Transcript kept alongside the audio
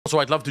So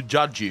I'd love to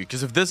judge you,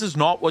 because if this is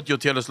not what your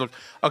tier list looks...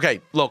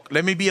 Okay, look,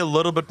 let me be a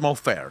little bit more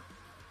fair.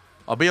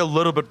 I'll be a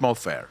little bit more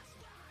fair.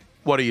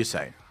 What do you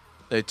say?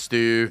 Let's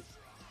do...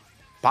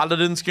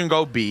 Paladins can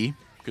go B,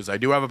 because I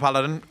do have a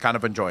Paladin. Kind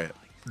of enjoy it.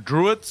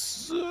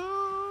 Druids...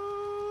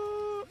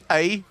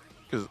 A,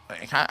 because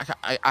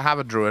I have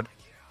a Druid,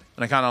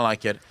 and I kind of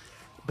like it.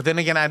 But then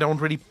again, I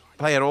don't really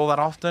play it all that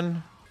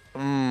often.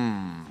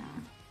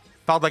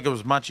 Felt like it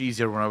was much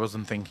easier when I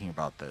wasn't thinking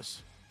about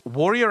this.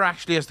 Warrior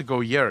actually has to go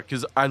here,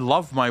 because I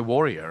love my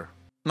Warrior.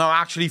 No,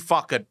 actually,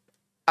 fuck it.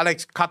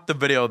 Alex, cut the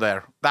video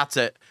there. That's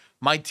it.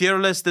 My tier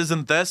list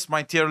isn't this.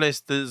 My tier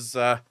list is...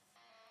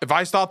 if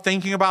I start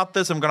thinking about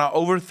this, I'm going to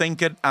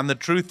overthink it, and the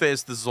truth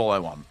is, this is all I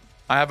want.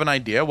 I have an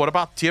idea. What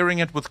about tiering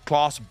it with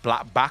class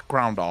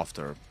background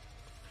after?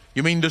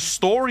 You mean the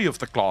story of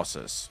the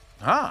classes?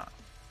 Huh.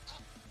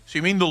 So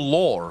you mean the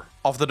lore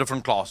of the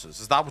different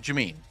classes? Is that what you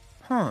mean?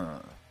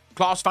 Huh.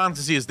 Class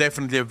fantasy is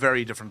definitely a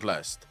very different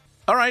list.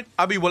 All right,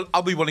 I'll be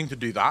willing to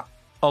do that.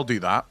 I'll do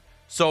that.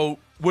 So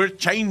we're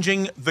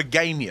changing the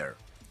game here.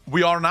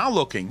 We are now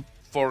looking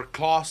for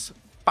class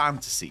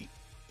fantasy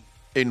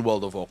in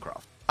World of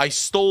Warcraft. I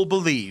still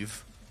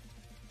believe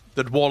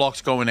that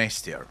Warlocks go in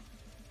S tier.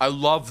 I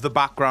love the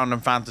background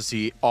and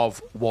fantasy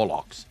of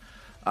Warlocks.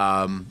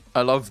 I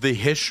love the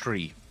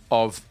history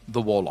of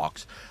the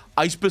Warlocks.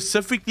 I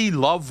specifically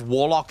love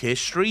Warlock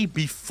history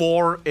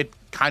before it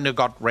kind of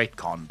got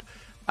retconned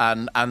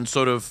and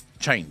sort of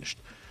changed.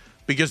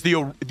 Because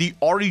the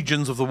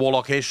origins of the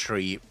Warlock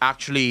history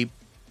actually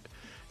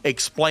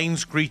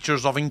explains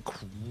creatures of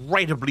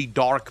incredibly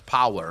dark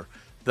power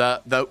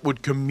that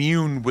would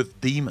commune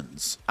with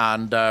demons.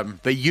 And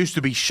there used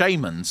to be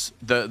Shamans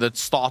that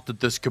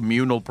started this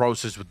communal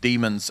process with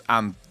demons,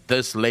 and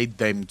this led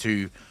them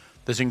to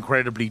this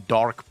incredibly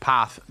dark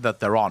path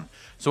that they're on.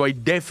 So I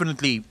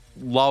definitely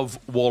love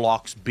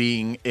Warlocks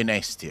being in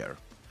S tier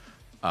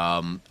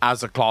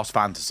as a class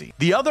fantasy.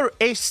 The other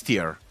S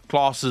tier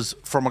classes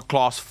from a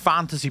class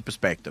fantasy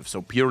perspective,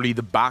 so purely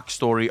the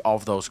backstory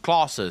of those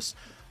classes,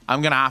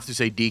 I'm going to have to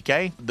say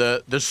DK.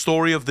 The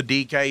story of the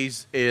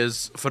DKs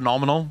is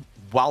phenomenal,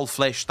 well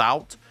fleshed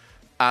out,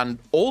 and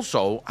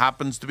also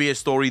happens to be a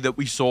story that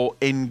we saw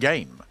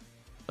in-game.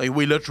 Like,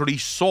 we literally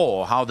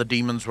saw how the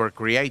demons were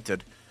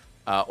created,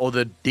 or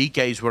the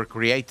DKs were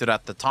created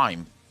at the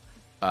time.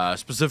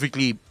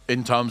 Specifically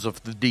in terms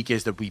of the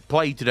DKs that we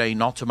play today,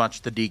 not so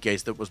much the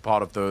DKs that was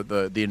part of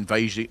the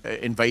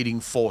invading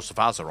force of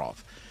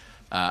Azeroth,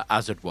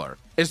 as it were.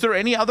 Is there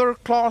any other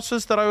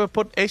classes that I would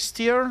put S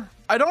tier?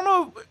 I don't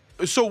know.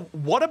 So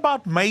what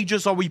about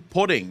mages are we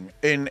putting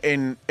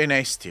in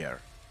S tier?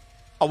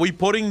 Are we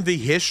putting the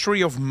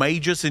history of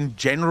mages in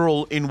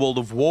general in World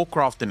of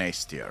Warcraft in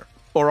S tier?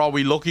 Or are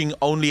we looking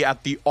only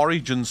at the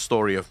origin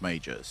story of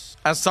mages?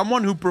 As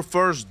someone who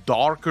prefers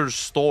darker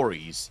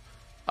stories,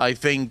 I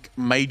think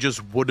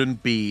mages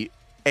wouldn't be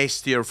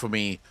S tier for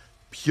me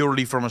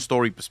purely from a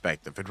story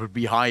perspective. It would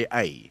be high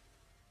A.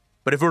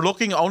 But if we're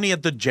looking only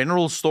at the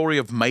general story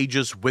of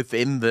mages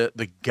within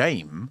the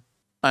game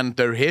and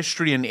their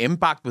history and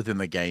impact within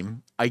the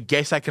game, I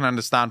guess I can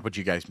understand what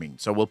you guys mean.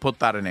 So we'll put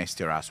that in S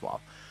tier as well.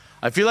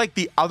 I feel like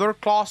the other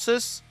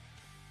classes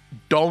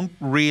don't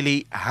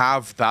really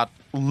have that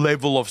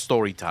level of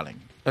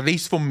storytelling, at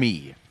least for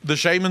me. The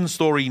Shaman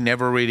story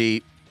never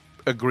really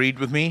agreed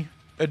with me,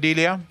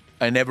 Adelia.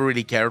 I never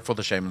really cared for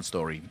the Shaman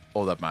story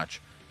all that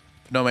much.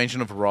 No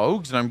mention of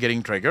rogues, and I'm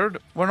getting triggered.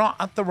 We're not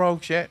at the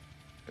rogues yet.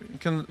 You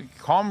can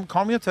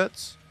calm your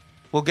tits.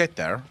 We'll get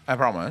there, I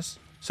promise.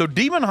 So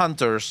Demon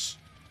Hunters,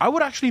 I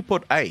would actually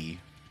put A.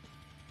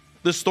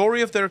 The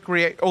story of their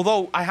creation,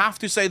 although I have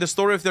to say the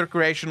story of their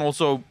creation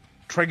also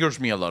triggers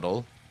me a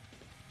little,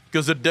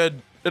 because it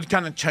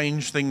kind of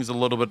changed things a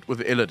little bit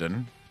with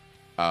Illidan.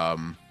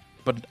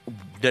 But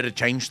did it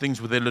change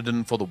things with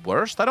Illidan for the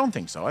worst? I don't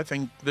think so. I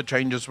think the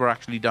changes were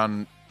actually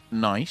done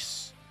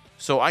nice.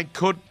 So I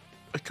could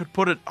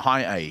put it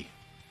high A.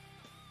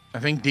 I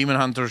think Demon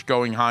Hunters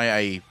going high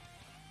A,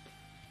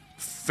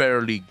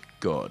 fairly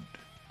good.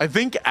 I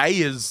think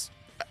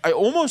I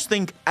almost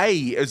think A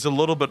is a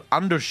little bit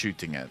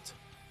undershooting it.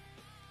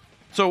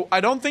 So I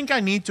don't think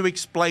I need to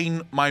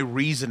explain my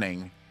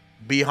reasoning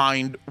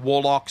behind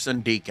Warlocks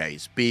and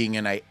DKs being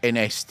in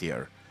S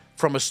tier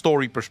from a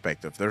story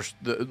perspective. There's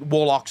the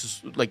Warlocks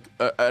is like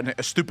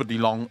a stupidly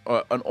long,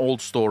 an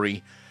old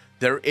story.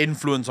 Their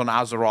influence on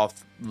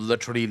Azeroth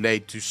literally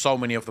led to so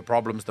many of the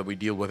problems that we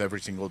deal with every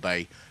single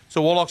day.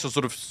 So Warlocks are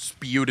sort of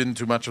spewed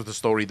into much of the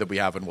story that we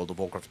have in World of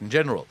Warcraft in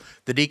general.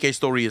 The DK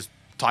story is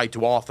tied to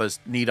Arthas,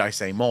 need I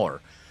say more.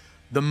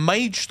 The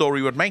Mage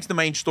story, what makes the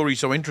Mage story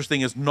so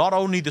interesting is not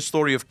only the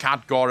story of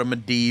Khadgar and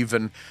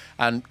Medivh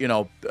and you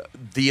know,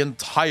 the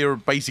entire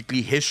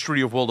basically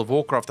history of World of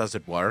Warcraft, as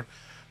it were,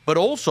 but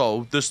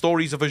also the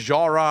stories of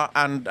Azshara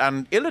and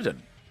Illidan.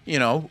 You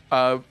know,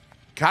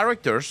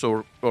 characters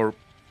or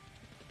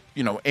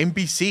you know,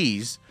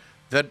 NPCs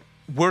that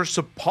were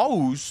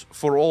supposed,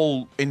 for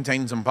all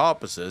intents and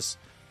purposes,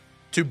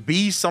 to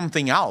be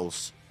something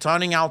else,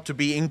 turning out to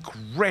be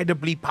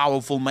incredibly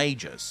powerful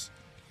mages.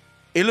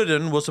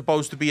 Illidan was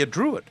supposed to be a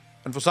druid.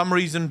 And for some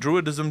reason,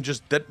 Druidism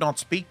just did not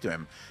speak to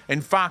him.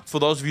 In fact, for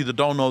those of you that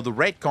don't know the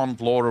retcon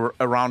lore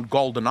around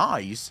Golden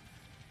Eyes,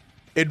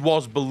 it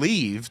was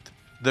believed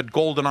that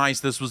Golden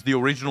Eyes, this was the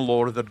original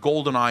lore, that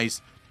Golden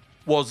Eyes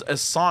was a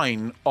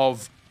sign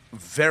of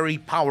very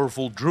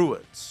powerful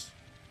druids.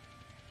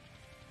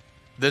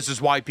 This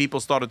is why people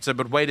started saying,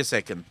 but wait a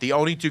second, the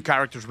only two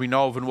characters we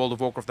know of in World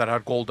of Warcraft that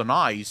had golden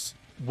eyes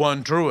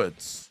weren't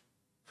druids.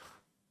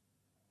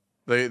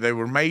 They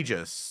were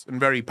mages, and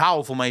very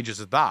powerful mages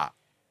at that.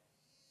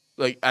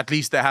 Like, at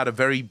least they had a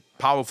very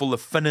powerful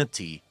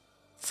affinity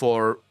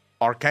for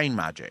arcane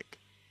magic.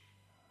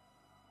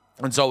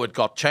 And so it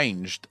got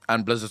changed,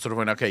 and Blizzard sort of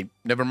went, okay,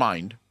 never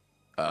mind.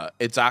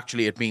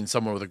 It means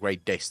someone with a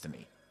great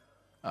destiny.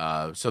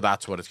 So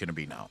that's what it's going to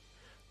be now.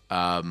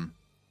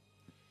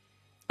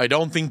 I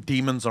don't think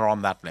demons are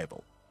on that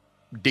level.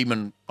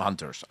 Demon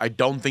hunters. I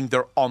don't think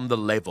they're on the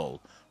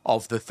level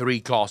of the 3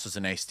 classes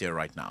in S tier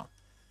right now.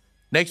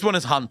 Next one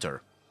is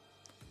Hunter.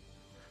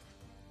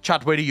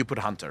 Chat, where do you put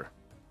Hunter?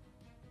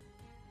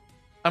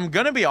 I'm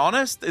going to be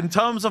honest, in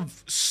terms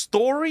of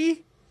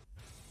story,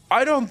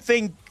 I don't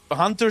think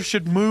Hunter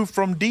should move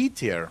from D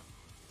tier.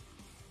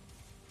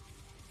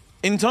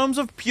 In terms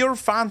of pure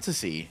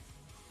fantasy,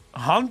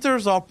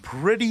 Hunters are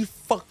pretty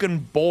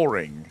fucking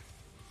boring.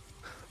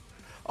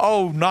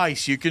 Oh,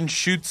 nice, you can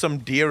shoot some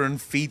deer and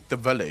feed the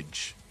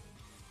village.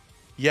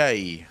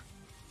 Yay.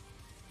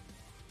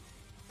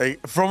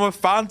 From a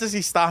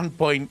fantasy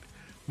standpoint,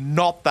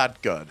 not that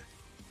good.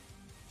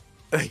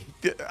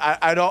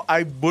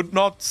 I would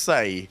not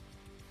say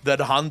that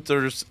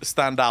Hunters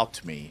stand out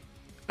to me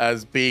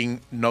as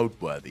being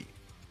noteworthy.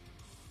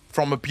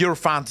 From a pure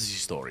fantasy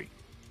story.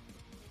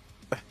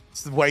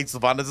 Wait,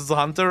 Sylvanas is a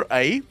hunter,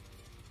 eh?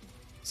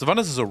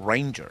 Sylvanas is a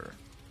ranger.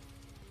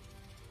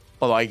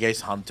 Although I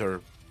guess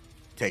hunter,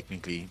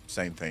 technically,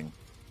 same thing.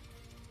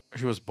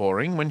 She was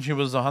boring when she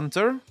was a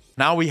hunter.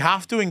 Now we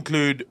have to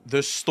include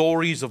the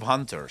stories of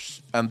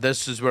hunters. And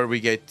this is where we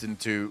get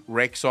into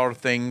Rexar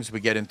things. We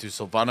get into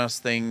Sylvanas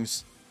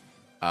things.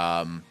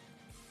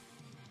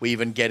 We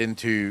even get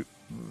into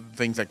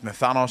things like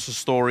Nathanos'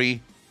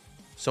 story.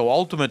 So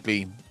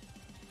ultimately,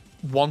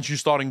 once you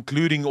start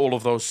including all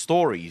of those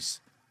stories,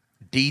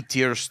 D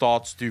tier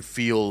starts to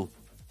feel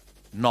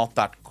not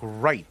that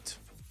great,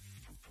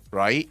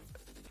 right?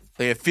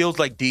 It feels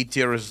like D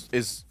tier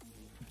is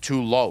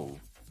too low.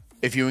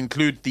 If you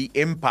include the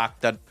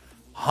impact that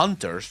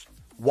hunters,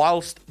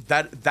 whilst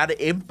that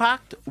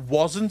impact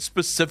wasn't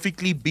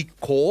specifically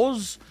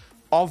because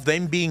of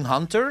them being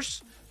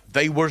hunters,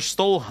 they were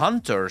still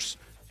hunters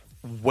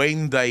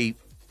when they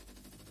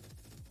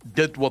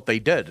did what they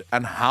did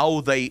and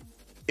how they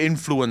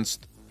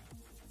influenced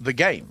the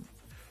game.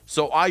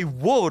 So I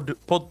would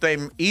put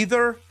them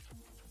either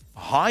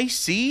high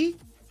C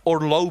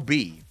or low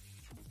B.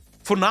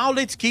 For now,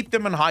 let's keep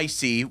them in high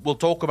C. We'll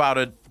talk about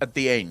it at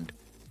the end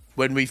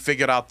when we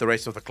figure out the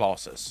rest of the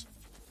classes.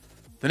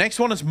 The next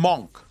one is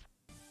Monk.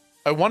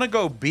 I want to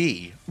go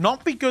B,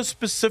 not because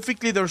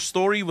specifically their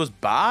story was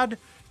bad,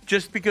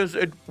 just because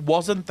it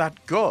wasn't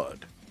that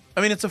good.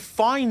 I mean, it's a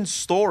fine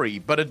story,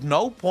 but at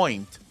no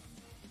point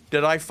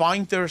did I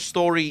find their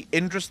story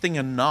interesting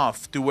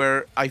enough to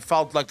where I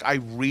felt like I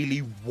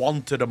really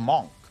wanted a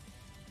monk.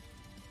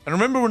 And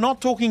remember, we're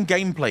not talking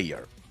gameplay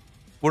here.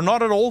 We're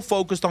not at all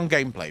focused on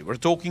gameplay. We're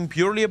talking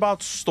purely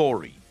about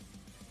story.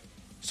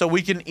 So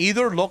we can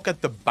either look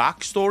at the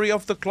backstory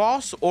of the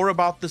class or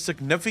about the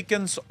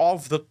significance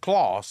of the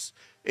class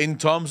in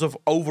terms of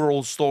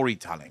overall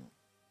storytelling.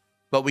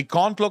 But we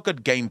can't look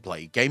at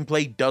gameplay.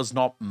 Gameplay does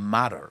not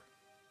matter.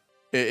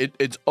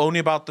 It's only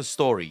about the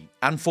story.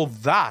 And for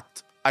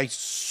that, I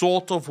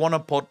sort of want to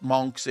put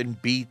monks in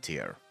B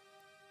tier.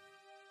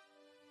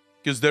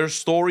 Because their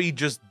story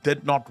just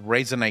did not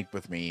resonate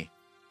with me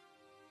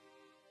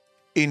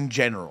in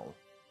general.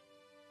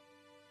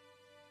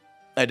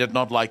 I did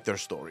not like their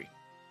story.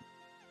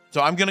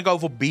 So I'm going to go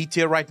for B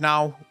tier right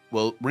now.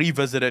 We'll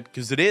revisit it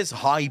because it is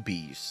high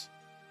Bs.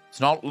 It's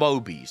not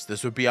low Bs.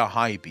 This would be a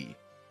high B.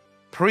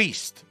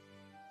 Priest.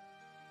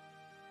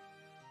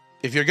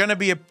 If you're going to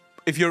be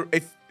if you're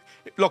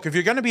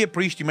going to be a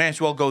priest, you may as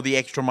well go the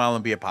extra mile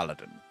and be a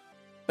paladin.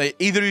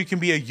 Either you can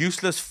be a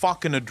useless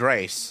fuck in a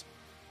dress,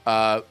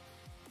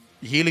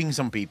 healing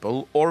some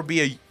people, or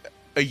be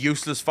a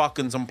useless fuck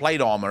in some plate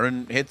armor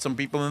and hit some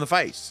people in the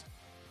face.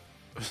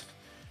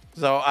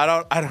 So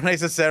I don't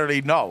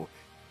necessarily know.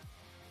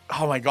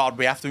 Oh my god,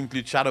 we have to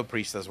include Shadow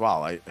Priest as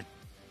well. I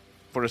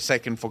for a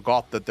second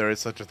forgot that there is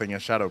such a thing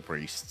as Shadow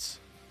Priests.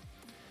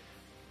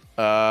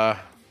 And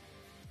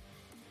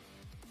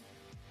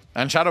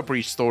Shadow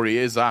Priest's story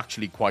is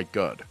actually quite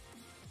good.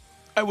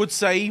 I would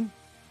say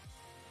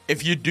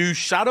if you do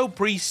Shadow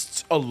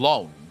Priests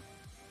alone,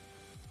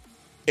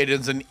 it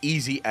is an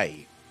easy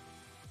A.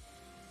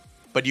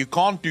 But you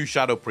can't do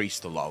Shadow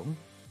Priest alone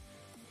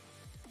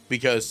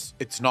because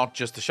it's not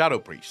just the Shadow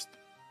Priest.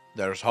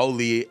 There's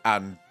Holy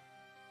and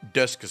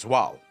Dusk as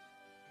well.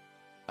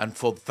 And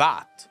for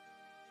that,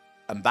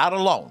 and that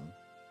alone,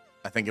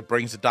 I think it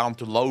brings it down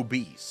to low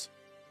Bs.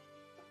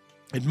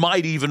 It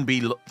might even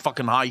be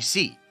fucking high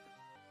C.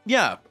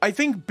 Yeah, I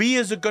think B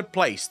is a good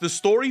place. The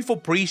story for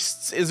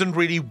priests isn't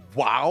really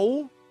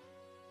wow,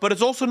 but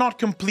it's also not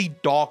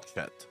complete dog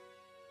shit.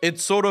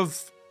 It's sort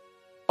of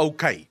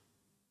okay.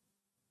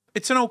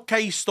 It's an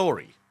okay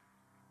story.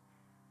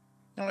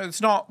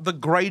 It's not the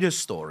greatest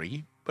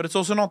story, but it's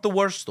also not the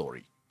worst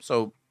story.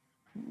 So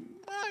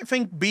I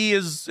think B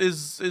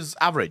is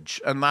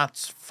average, and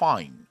that's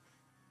fine.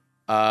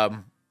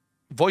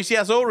 Voicey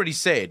has already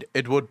said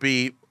it would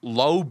be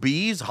low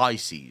B's, high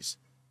C's.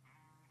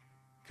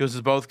 Because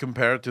it's both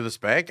compared to the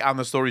spec and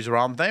the stories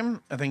around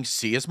them. I think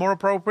C is more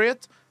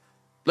appropriate.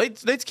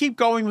 Let's keep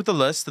going with the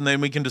list, and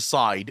then we can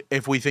decide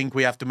if we think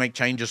we have to make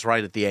changes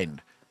right at the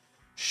end.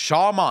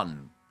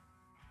 Shaman.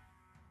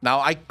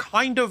 Now, I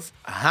kind of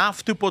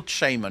have to put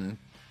Shaman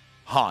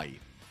high,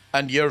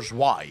 and here's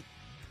why.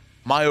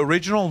 My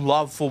original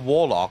love for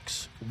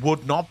Warlocks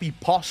would not be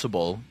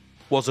possible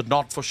was it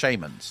not for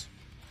Shamans.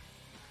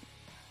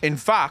 In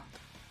fact,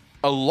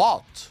 a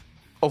lot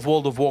of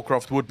World of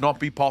Warcraft would not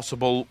be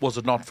possible was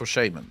it not for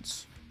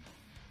Shamans.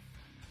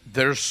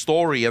 Their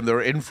story and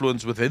their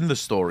influence within the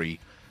story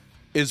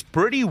is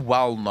pretty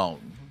well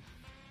known.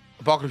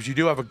 Apocalypse, you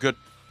do have a good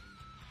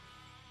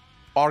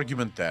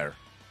argument there.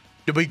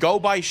 Do we go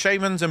by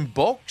Shamans in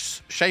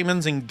books,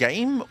 Shamans in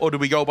game, or do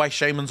we go by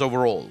Shamans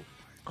overall?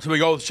 So we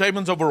go with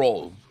Shamans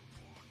overall,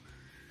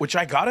 which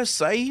I gotta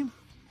say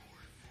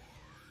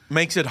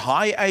makes it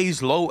high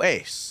A's, low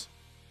S.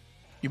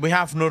 We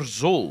have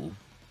Ner'zhul,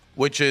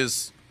 which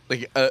is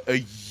like a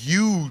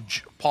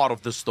huge part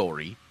of the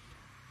story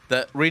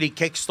that really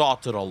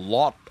kickstarted a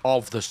lot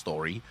of the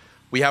story.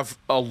 We have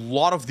a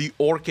lot of the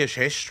Orcish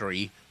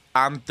history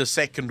and the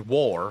Second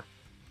War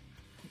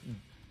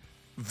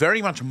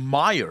very much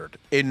mired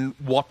in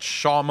what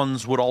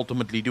Shamans would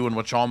ultimately do and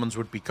what Shamans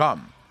would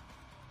become.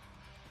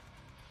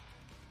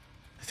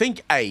 I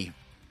think A.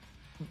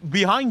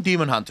 Behind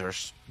Demon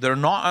Hunters,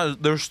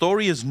 their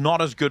story is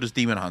not as good as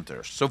Demon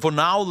Hunters. So for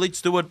now,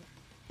 let's do it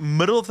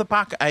middle of the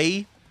pack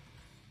A,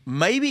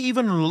 maybe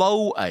even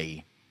low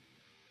A.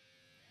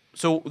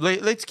 So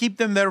let's keep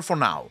them there for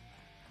now.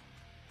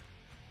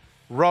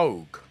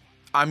 Rogue.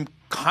 I'm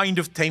kind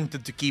of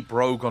tempted to keep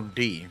Rogue on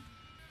D.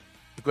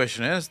 The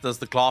question is, does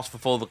the class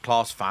fulfill the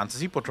class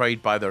fantasy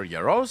portrayed by their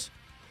heroes?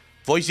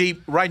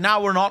 Voicey, right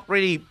now we're not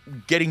really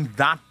getting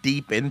that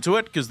deep into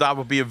it, because that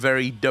would be a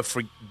very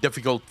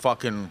difficult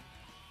fucking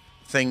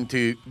thing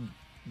to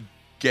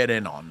get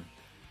in on.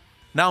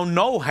 Now,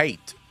 no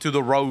hate to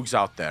the rogues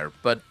out there,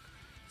 but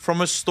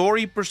from a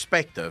story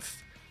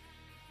perspective,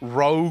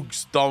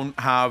 rogues don't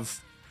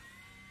have...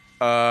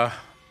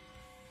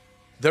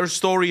 their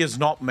story is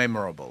not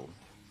memorable.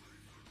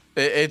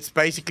 It's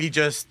basically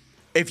just...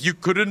 If you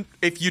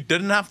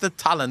didn't have the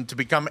talent to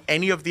become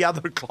any of the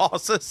other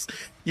classes,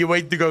 you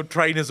wait to go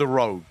train as a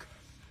rogue.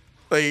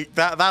 Like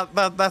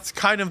that's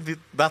kind of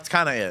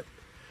it.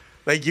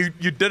 Like you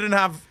didn't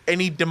have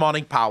any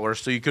demonic powers,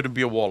 so you couldn't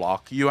be a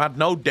warlock. You had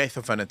no death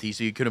affinity,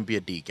 so you couldn't be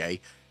a DK.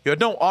 You had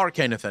no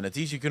arcane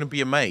affinities, you couldn't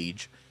be a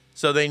mage.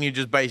 So then you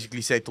just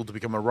basically settled to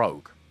become a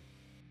rogue.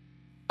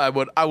 I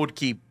would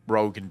keep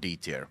rogue in D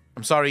tier.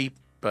 I'm sorry,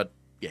 but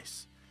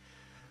yes.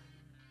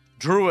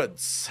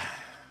 Druids.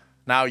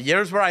 Now,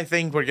 here's where I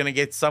think we're going to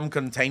get some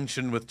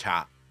contention with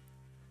chat.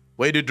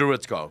 Where do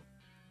Druids go?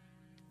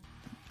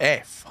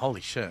 F.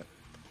 Holy shit.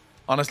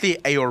 Honestly,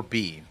 A or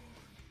B.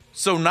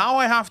 So now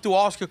I have to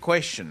ask a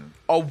question.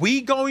 Are we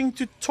going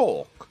to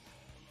talk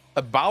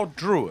about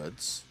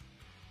Druids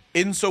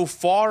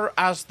insofar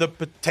as the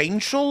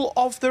potential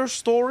of their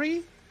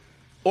story,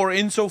 or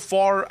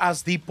insofar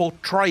as the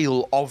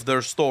portrayal of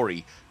their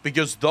story?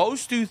 Because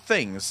those two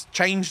things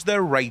change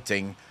their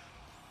rating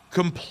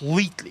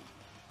completely.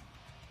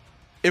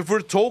 If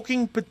we're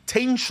talking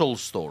potential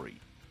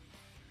story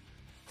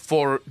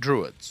for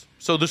Druids,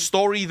 so the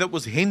story that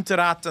was hinted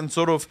at and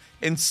sort of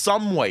in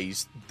some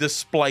ways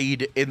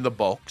displayed in the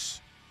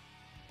books,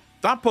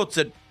 that puts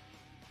it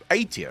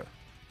A tier.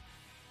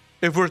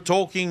 If we're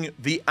talking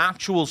the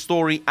actual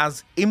story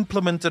as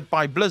implemented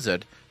by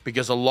Blizzard,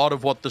 because a lot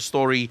of what the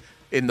story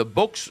in the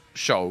books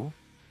show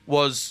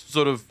was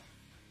sort of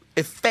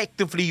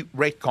effectively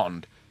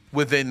retconned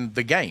within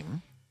the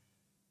game,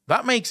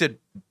 that makes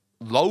it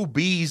low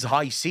B's,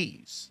 high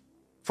C's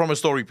from a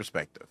story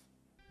perspective.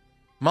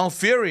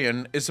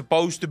 Malfurion is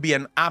supposed to be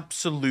an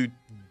absolute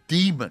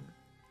demon,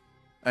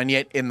 and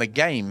yet in the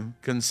game,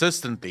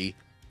 consistently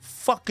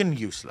fucking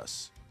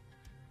useless.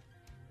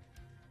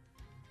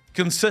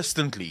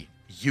 Consistently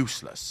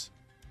useless.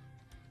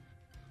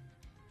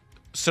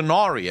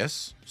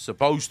 Cenarius,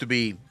 supposed to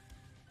be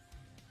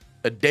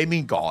a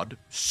demigod,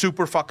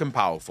 super fucking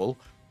powerful,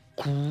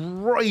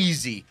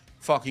 crazy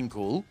fucking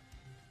cool.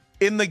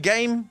 In the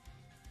game,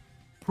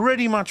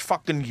 pretty much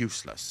fucking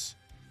useless.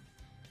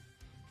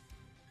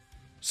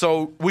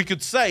 So we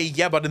could say,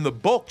 yeah, but in the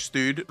books,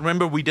 dude,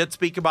 remember we did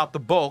speak about the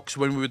books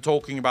when we were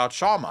talking about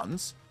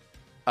Shamans.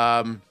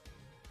 So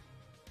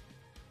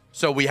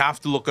we have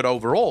to look at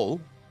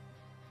overall.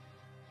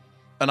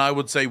 And I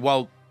would say,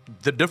 well,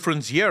 the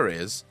difference here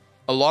is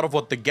a lot of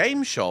what the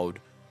game showed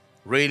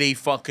really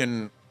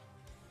fucking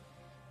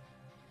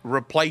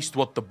replaced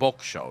what the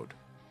book showed.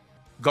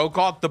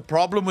 Go-Kart, the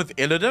problem with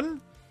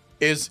Illidan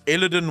is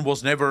Illidan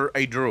was never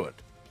a druid.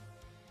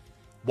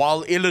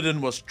 While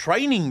Illidan was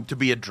training to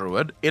be a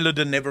druid,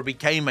 Illidan never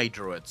became a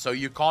druid. So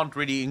you can't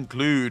really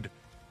include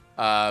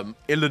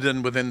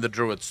Illidan within the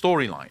druid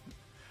storyline.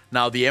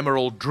 Now, the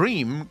Emerald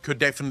Dream could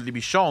definitely be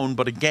shown,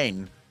 but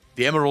again,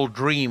 the Emerald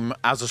Dream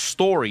as a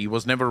story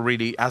has never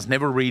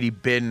really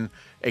been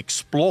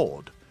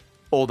explored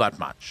all that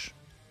much.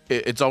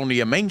 It's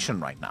only a mention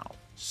right now.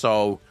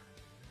 So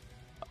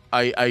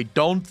I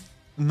don't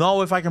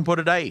know if I can put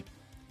it A.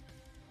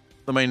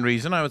 The main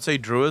reason I would say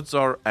Druids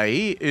are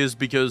A is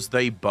because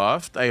they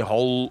birthed a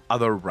whole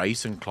other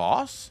race and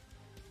class.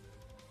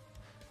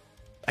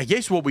 I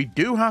guess what we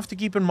do have to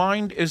keep in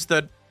mind is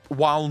that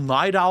while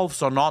Night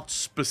Elves are not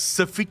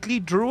specifically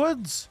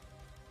Druids,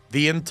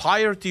 the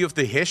entirety of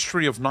the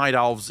history of Night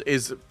Elves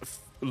is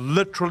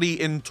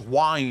literally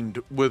entwined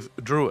with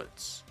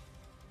Druids.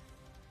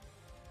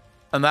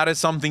 And that is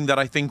something that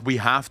I think we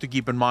have to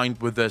keep in mind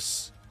with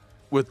this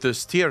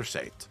tier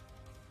set.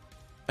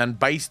 And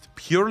based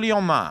purely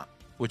on that,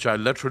 which I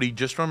literally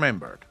just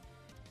remembered,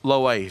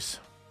 low A's.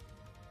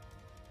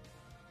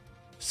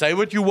 Say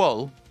what you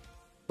will,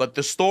 but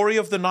the story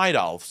of the Night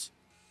Elves,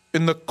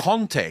 in the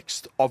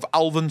context of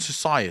Elven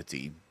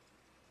society,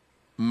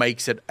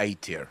 makes it A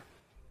tier.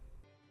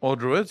 All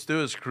Druids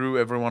do is screw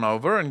everyone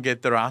over and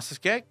get their asses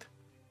kicked.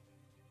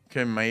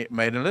 Okay,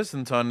 Maidenless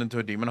and turn into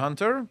a Demon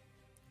Hunter.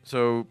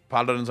 So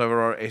Paladins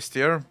over our S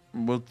tier.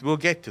 We'll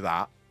get to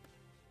that.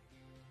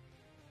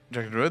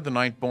 Jack Druid, the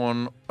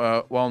Nightborn,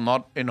 while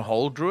not in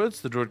whole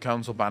Druids, the Druid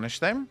Council banished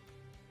them.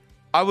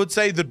 I would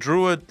say the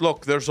Druid,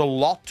 look, there's a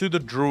lot to the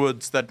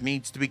Druids that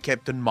needs to be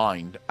kept in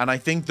mind. And I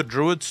think the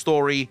Druid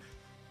story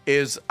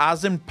is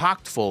as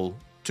impactful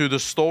to the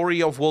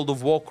story of World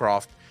of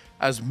Warcraft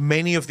as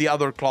many of the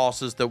other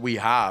classes that we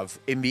have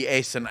in the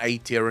S and A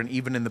tier and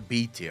even in the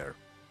B tier.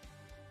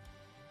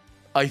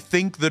 I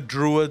think the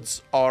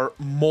Druids are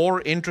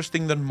more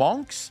interesting than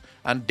monks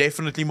and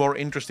definitely more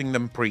interesting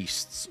than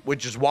priests,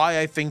 which is why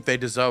I think they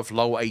deserve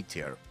low A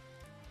tier.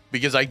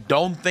 Because I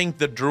don't think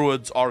the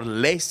Druids are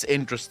less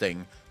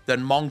interesting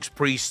than monks,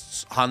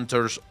 priests,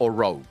 hunters, or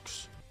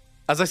rogues.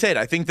 As I said,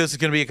 I think this is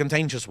going to be a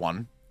contentious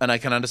one, and I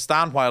can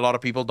understand why a lot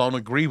of people don't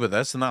agree with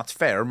this, and that's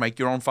fair. Make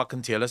your own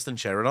fucking tier list and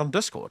share it on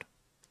Discord.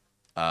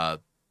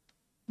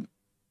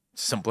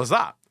 Simple as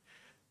that.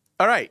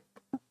 All right.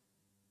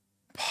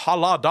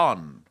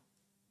 Paladins.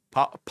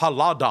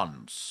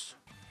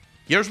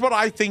 Here's what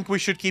I think we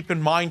should keep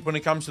in mind when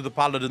it comes to the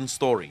Paladin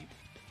story.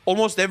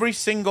 Almost every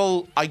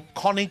single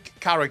iconic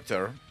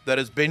character that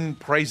has been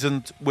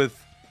present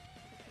with,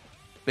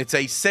 let's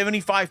say,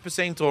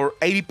 75% or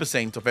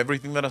 80% of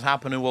everything that has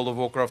happened in World of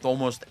Warcraft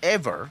almost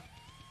ever,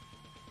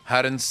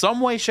 had in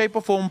some way, shape,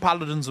 or form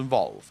Paladins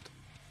involved.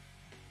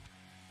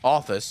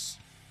 Arthas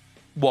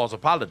was a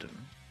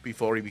Paladin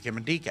before he became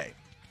a DK.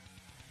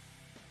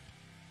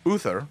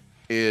 Uther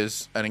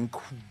is an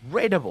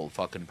incredible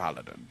fucking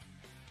Paladin.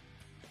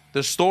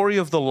 The story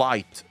of the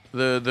Light,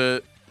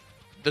 the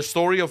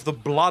story of the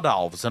Blood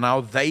Elves and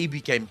how they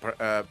became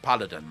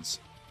Paladins,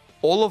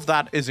 all of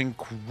that is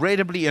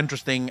incredibly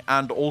interesting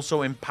and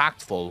also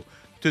impactful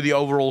to the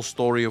overall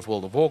story of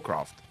World of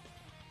Warcraft.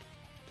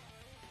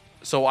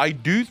 So I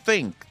do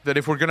think that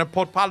if we're going to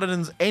put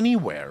Paladins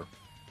anywhere,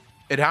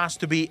 it has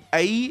to be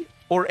A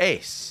or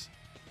S.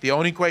 The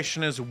only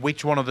question is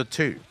which one of the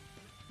two.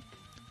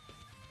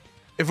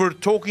 If we're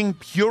talking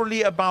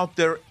purely about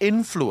their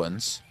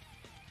influence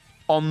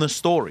on the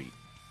story,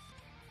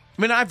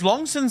 I mean, I've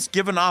long since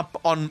given up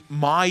on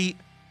my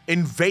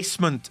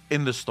investment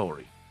in the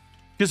story.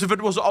 Because if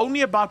it was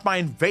only about my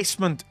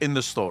investment in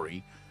the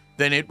story,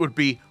 then it would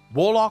be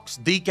Warlocks,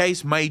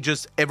 DKs,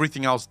 Mages,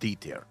 everything else D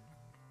tier.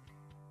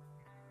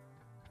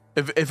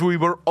 If we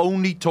were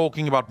only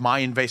talking about my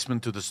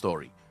investment to the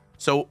story.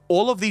 So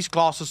all of these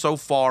classes so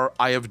far,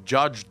 I have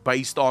judged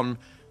based on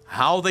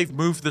how they've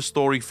moved the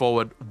story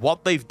forward,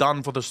 what they've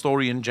done for the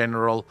story in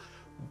general,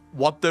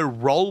 what their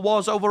role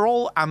was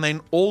overall, and then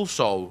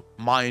also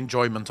my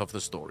enjoyment of the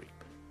story.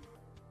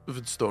 If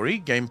it's story,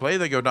 gameplay,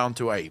 they go down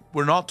to A.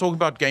 We're not talking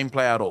about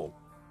gameplay at all.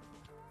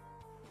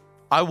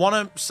 I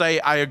want to say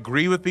I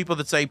agree with people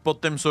that say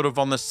put them sort of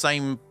on the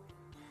same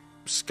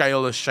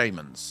scale as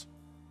Shamans.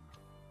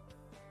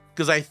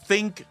 Because I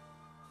think,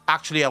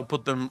 actually I'll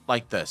put them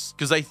like this,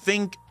 because I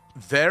think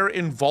their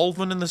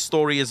involvement in the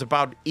story is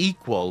about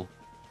equal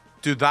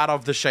to that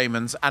of the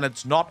Shamans, and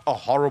it's not a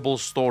horrible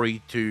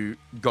story to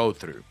go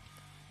through.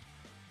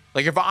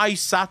 Like, if I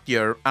sat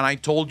here and I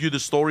told you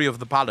the story of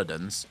the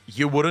Paladins,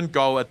 you wouldn't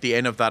go at the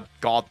end of that,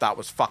 God, that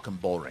was fucking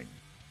boring.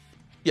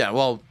 Yeah,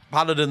 well,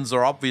 Paladins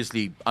are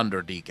obviously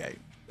under DK.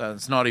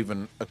 That's not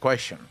even a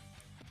question.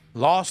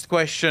 Last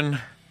question,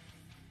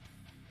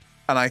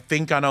 and I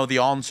think I know the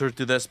answer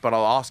to this, but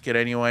I'll ask it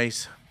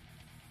anyways.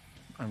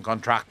 I'm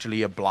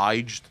contractually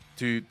obliged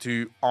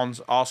to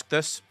ask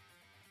this.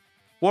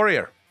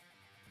 Warrior.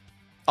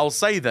 I'll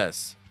say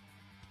this.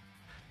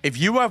 If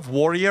you have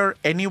Warrior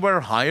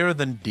anywhere higher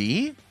than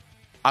D,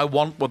 I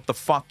want what the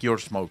fuck you're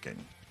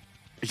smoking.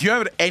 If you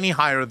have it any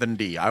higher than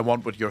D, I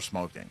want what you're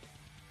smoking.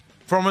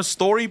 From a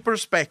story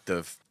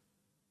perspective,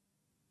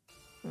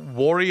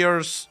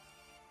 warriors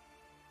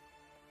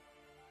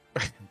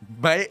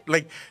may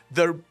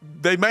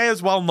they may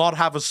as well not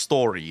have a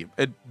story.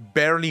 It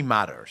barely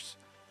matters.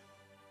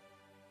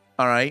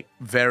 All right,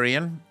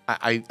 Varian.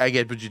 I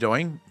get what you're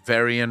doing.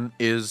 Varian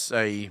is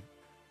a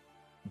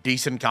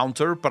decent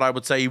counter, but I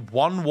would say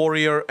one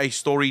warrior a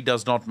story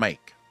does not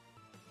make.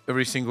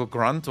 Every single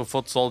grunt or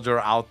foot soldier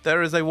out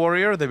there is a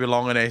warrior. They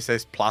belong in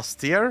SS plus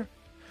tier.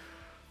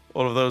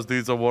 All of those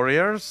dudes are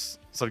warriors.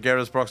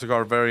 Sargeras,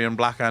 Proxagar, Varian,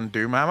 Blackhand,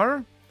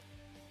 Doomhammer.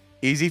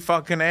 Easy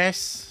fucking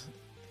S.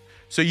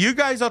 So you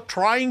guys are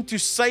trying to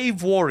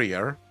save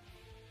warrior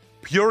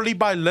purely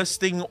by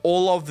listing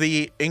all of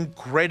the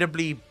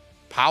incredibly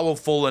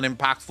powerful and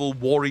impactful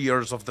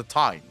warriors of the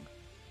time.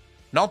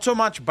 Not so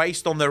much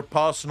based on their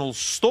personal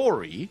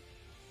story,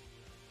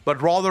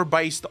 but rather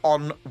based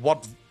on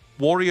what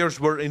warriors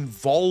were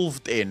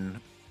involved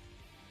in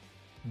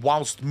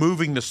whilst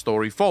moving the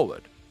story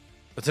forward.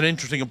 That's an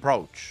interesting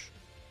approach.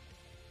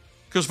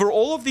 Because for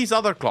all of these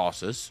other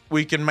classes,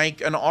 we can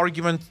make an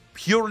argument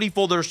purely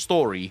for their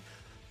story,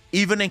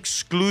 even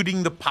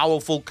excluding the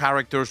powerful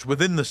characters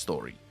within the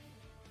story.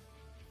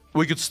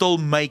 We could still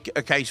make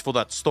a case for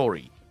that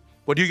story.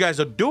 What you guys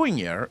are doing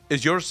here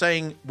is you're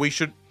saying we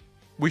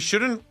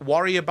shouldn't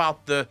worry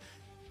about the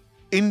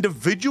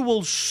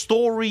individual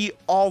story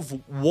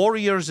of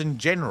warriors in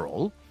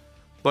general,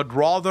 but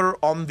rather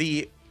on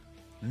the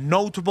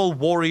notable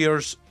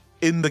warriors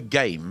in the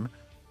game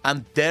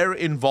and their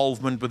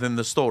involvement within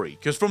the story.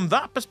 Because from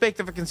that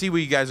perspective, I can see where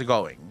you guys are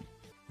going.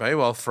 Okay,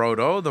 well,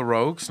 Frodo, the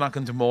rogue, snuck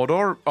into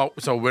Mordor. Oh,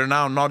 so we're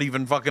now not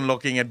even fucking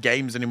looking at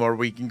games anymore.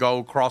 We can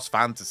go cross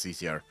fantasies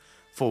here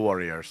for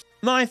warriors.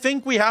 No, I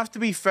think we have to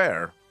be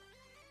fair.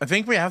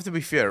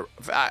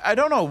 I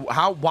don't know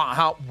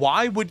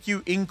why would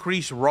you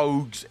increase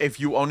rogues if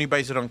you only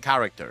base it on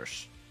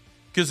characters?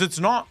 Because it's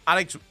not,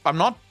 Alex, I'm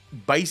not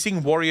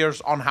basing warriors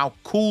on how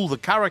cool the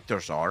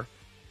characters are.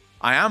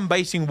 I am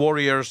basing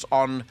warriors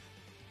on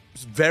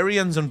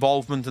Varian's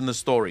involvement in the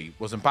story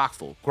was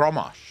impactful.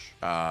 Gromosh,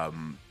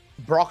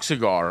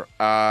 Broxigar,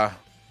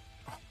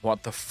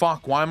 what the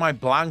fuck? Why am I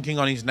blanking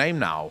on his name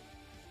now?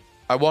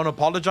 I won't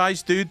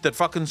apologize, dude. That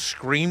fucking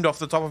screamed off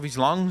the top of his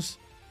lungs.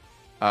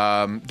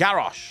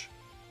 Garrosh.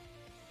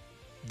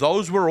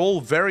 Those were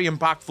all very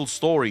impactful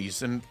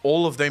stories, and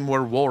all of them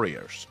were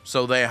warriors.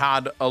 So they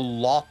had a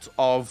lot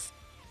of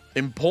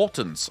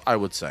importance, I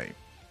would say.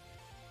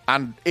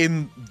 And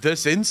in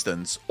this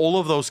instance, all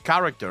of those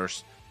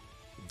characters,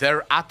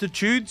 their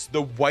attitudes,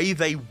 the way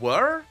they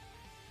were,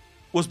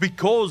 was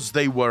because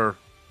they were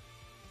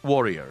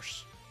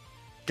warriors.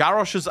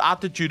 Garrosh's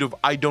attitude of,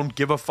 I don't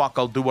give a fuck,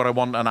 I'll do what I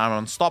want, and I'm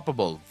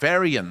unstoppable.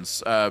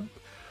 Varian's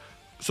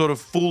sort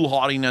of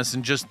foolhardiness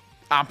and just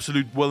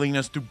absolute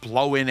willingness to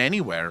blow in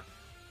anywhere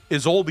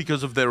is all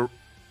because of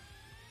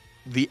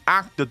the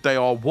act that they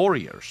are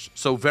warriors.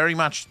 So very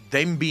much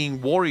them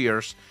being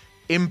warriors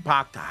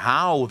impact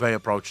how they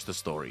approach the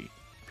story.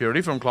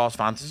 Purely from class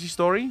fantasy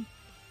story.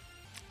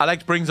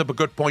 Alex brings up a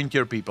good point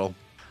here, people.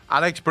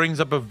 Alex brings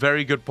up a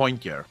very good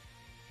point here.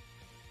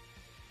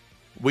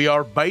 We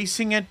are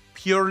basing it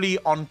purely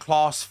on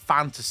class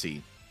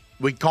fantasy.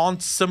 We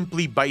can't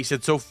simply base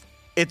it. So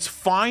it's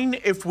fine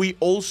if we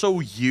also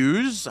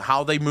use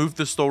how they move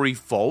the story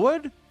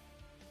forward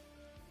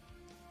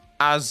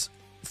as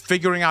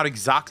figuring out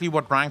exactly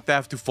what rank they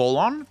have to fall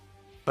on,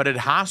 but it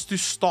has to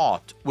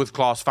start with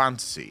class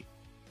fantasy.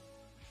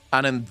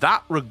 And in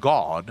that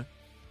regard,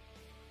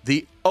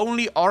 the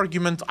only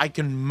argument I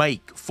can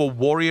make for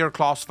warrior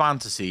class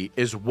fantasy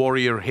is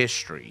warrior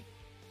history.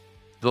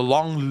 The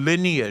long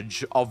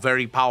lineage of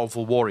very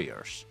powerful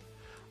warriors.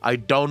 I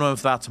don't know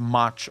if that's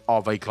much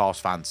of a class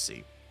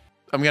fantasy.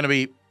 I'm going to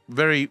be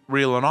very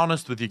real and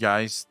honest with you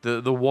guys.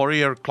 The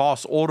warrior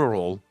class order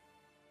role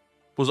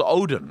was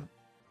Odin.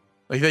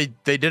 Like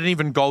they didn't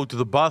even go to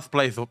the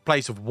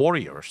birthplace of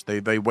warriors.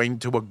 They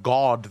went to a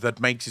god that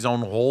makes his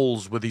own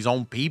halls with his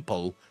own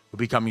people who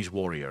become his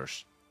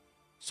warriors.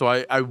 So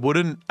I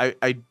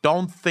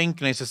don't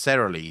think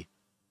necessarily,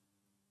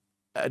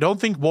 I don't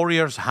think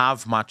warriors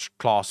have much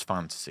class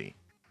fantasy.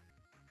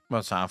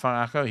 Well,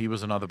 Sapphire Echo, he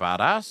was another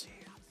badass.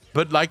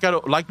 But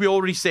like we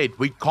already said,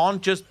 we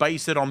can't just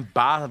base it on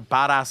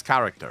badass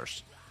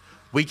characters.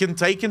 We can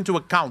take into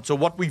account, so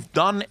what we've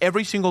done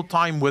every single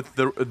time with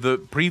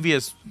the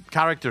previous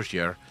characters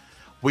here,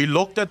 we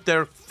looked at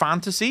their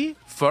fantasy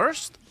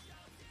first,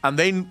 and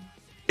then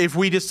if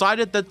we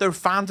decided that their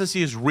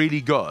fantasy is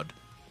really good,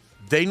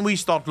 then we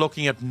start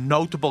looking at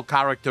notable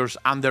characters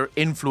and their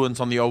influence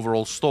on the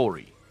overall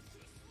story.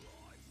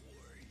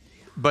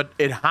 But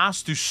it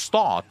has to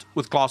start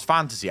with class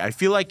fantasy. I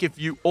feel like if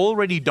you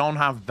already don't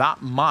have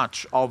that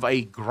much of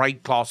a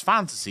great class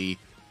fantasy,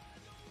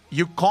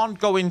 you can't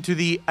go into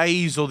the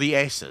A's or the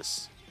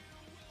S's.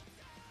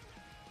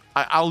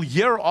 I'll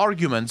hear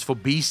arguments for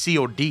B, C,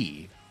 or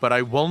D, but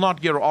I will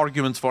not hear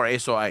arguments for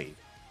S or A.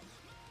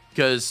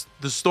 Because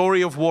the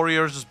story of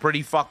warriors is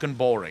pretty fucking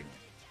boring.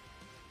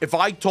 If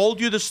I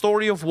told you the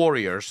story of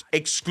Warriors,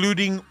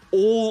 excluding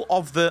all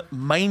of the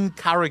main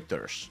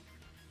characters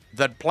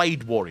that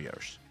played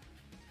Warriors,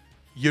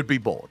 you'd be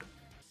bored.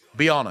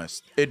 Be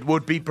honest, it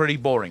would be pretty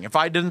boring. If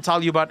I didn't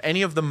tell you about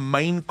any of the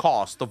main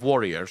cast of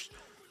Warriors,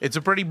 it's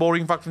a pretty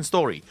boring fucking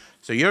story.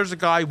 So here's a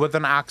guy with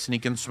an axe and he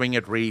can swing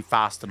it really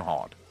fast and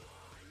hard.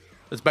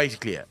 That's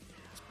basically it.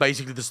 It's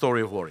basically the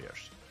story of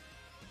Warriors.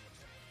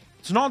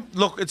 It's not,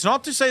 look, it's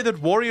not to say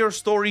that Warrior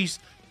stories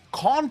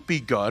can't be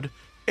good.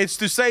 It's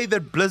to say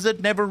that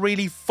Blizzard never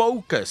really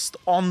focused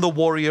on the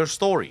Warrior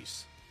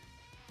stories.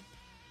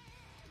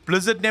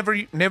 Blizzard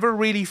never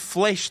really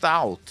fleshed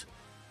out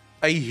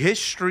a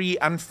history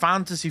and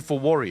fantasy for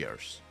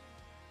Warriors.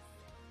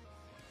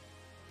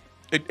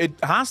 It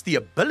has the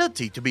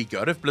ability to be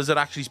good if Blizzard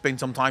actually spent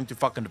some time to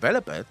fucking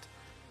develop it.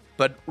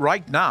 But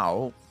right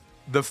now,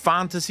 the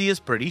fantasy is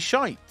pretty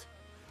shite.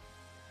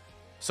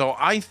 So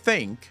I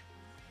think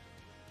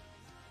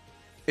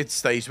it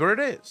stays where it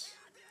is.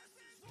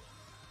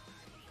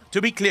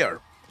 To be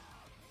clear,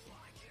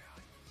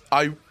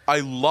 I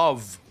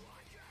love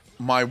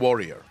my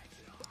Warrior.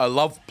 I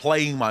love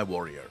playing my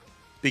Warrior.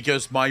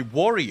 Because my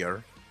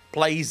Warrior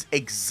plays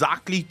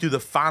exactly to the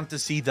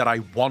fantasy that I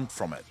want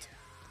from it.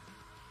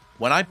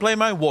 When I play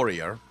my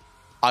Warrior,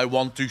 I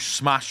want to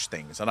smash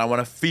things. And I want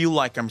to feel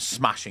like I'm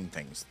smashing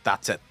things.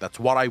 That's it. That's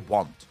what I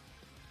want.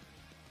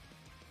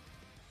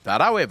 That,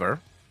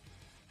 however,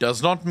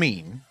 does not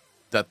mean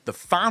that the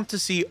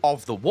fantasy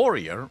of the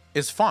Warrior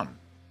is fun.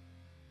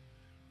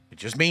 It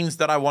just means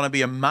that I want to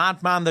be a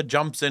madman that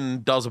jumps in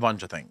and does a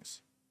bunch of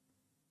things.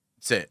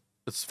 That's it.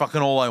 That's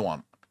fucking all I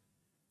want.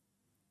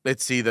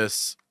 Let's see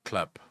this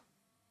clip.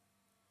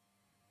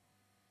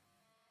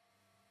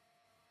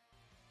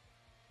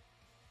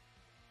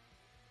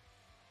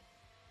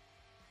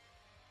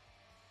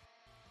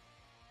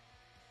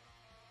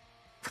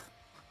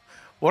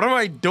 What am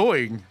I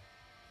doing?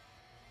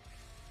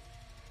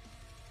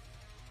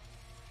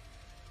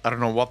 I don't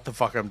know what the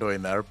fuck I'm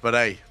doing there, but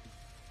hey.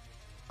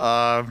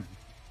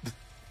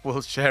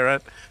 We'll share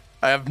it.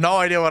 I have no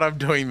idea what I'm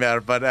doing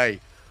there, but hey.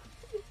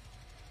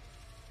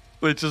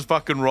 Let's just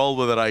fucking roll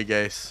with it, I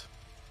guess.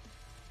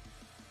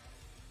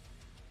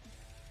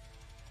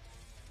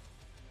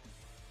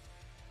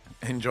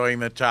 Enjoying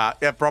the chat.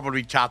 Yeah,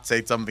 probably chat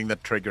said something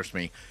that triggers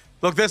me.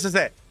 Look, this is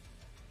it.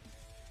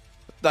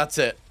 That's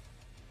it.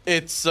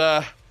 It's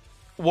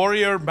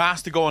Warrior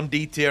has to go on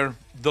D tier.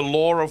 The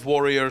lore of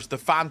Warriors, the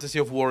fantasy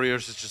of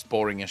Warriors is just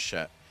boring as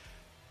shit.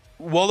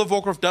 World of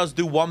Warcraft does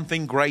do one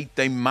thing great.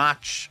 They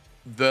match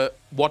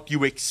what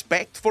you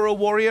expect for a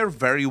Warrior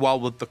very well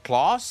with the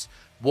class.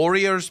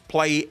 Warriors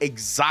play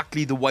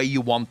exactly the way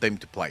you want them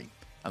to play,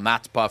 and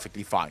that's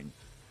perfectly fine.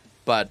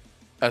 But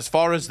as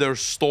far as their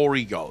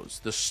story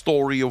goes, the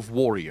story of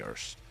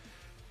Warriors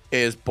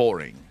is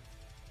boring.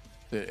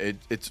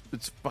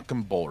 It's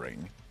fucking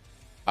boring.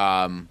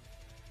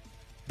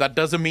 That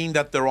doesn't mean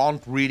that there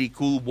aren't really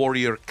cool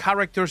Warrior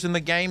characters in the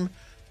game,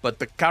 but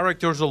the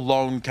characters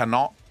alone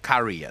cannot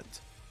carry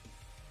it.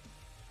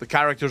 The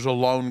characters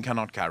alone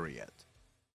cannot carry it.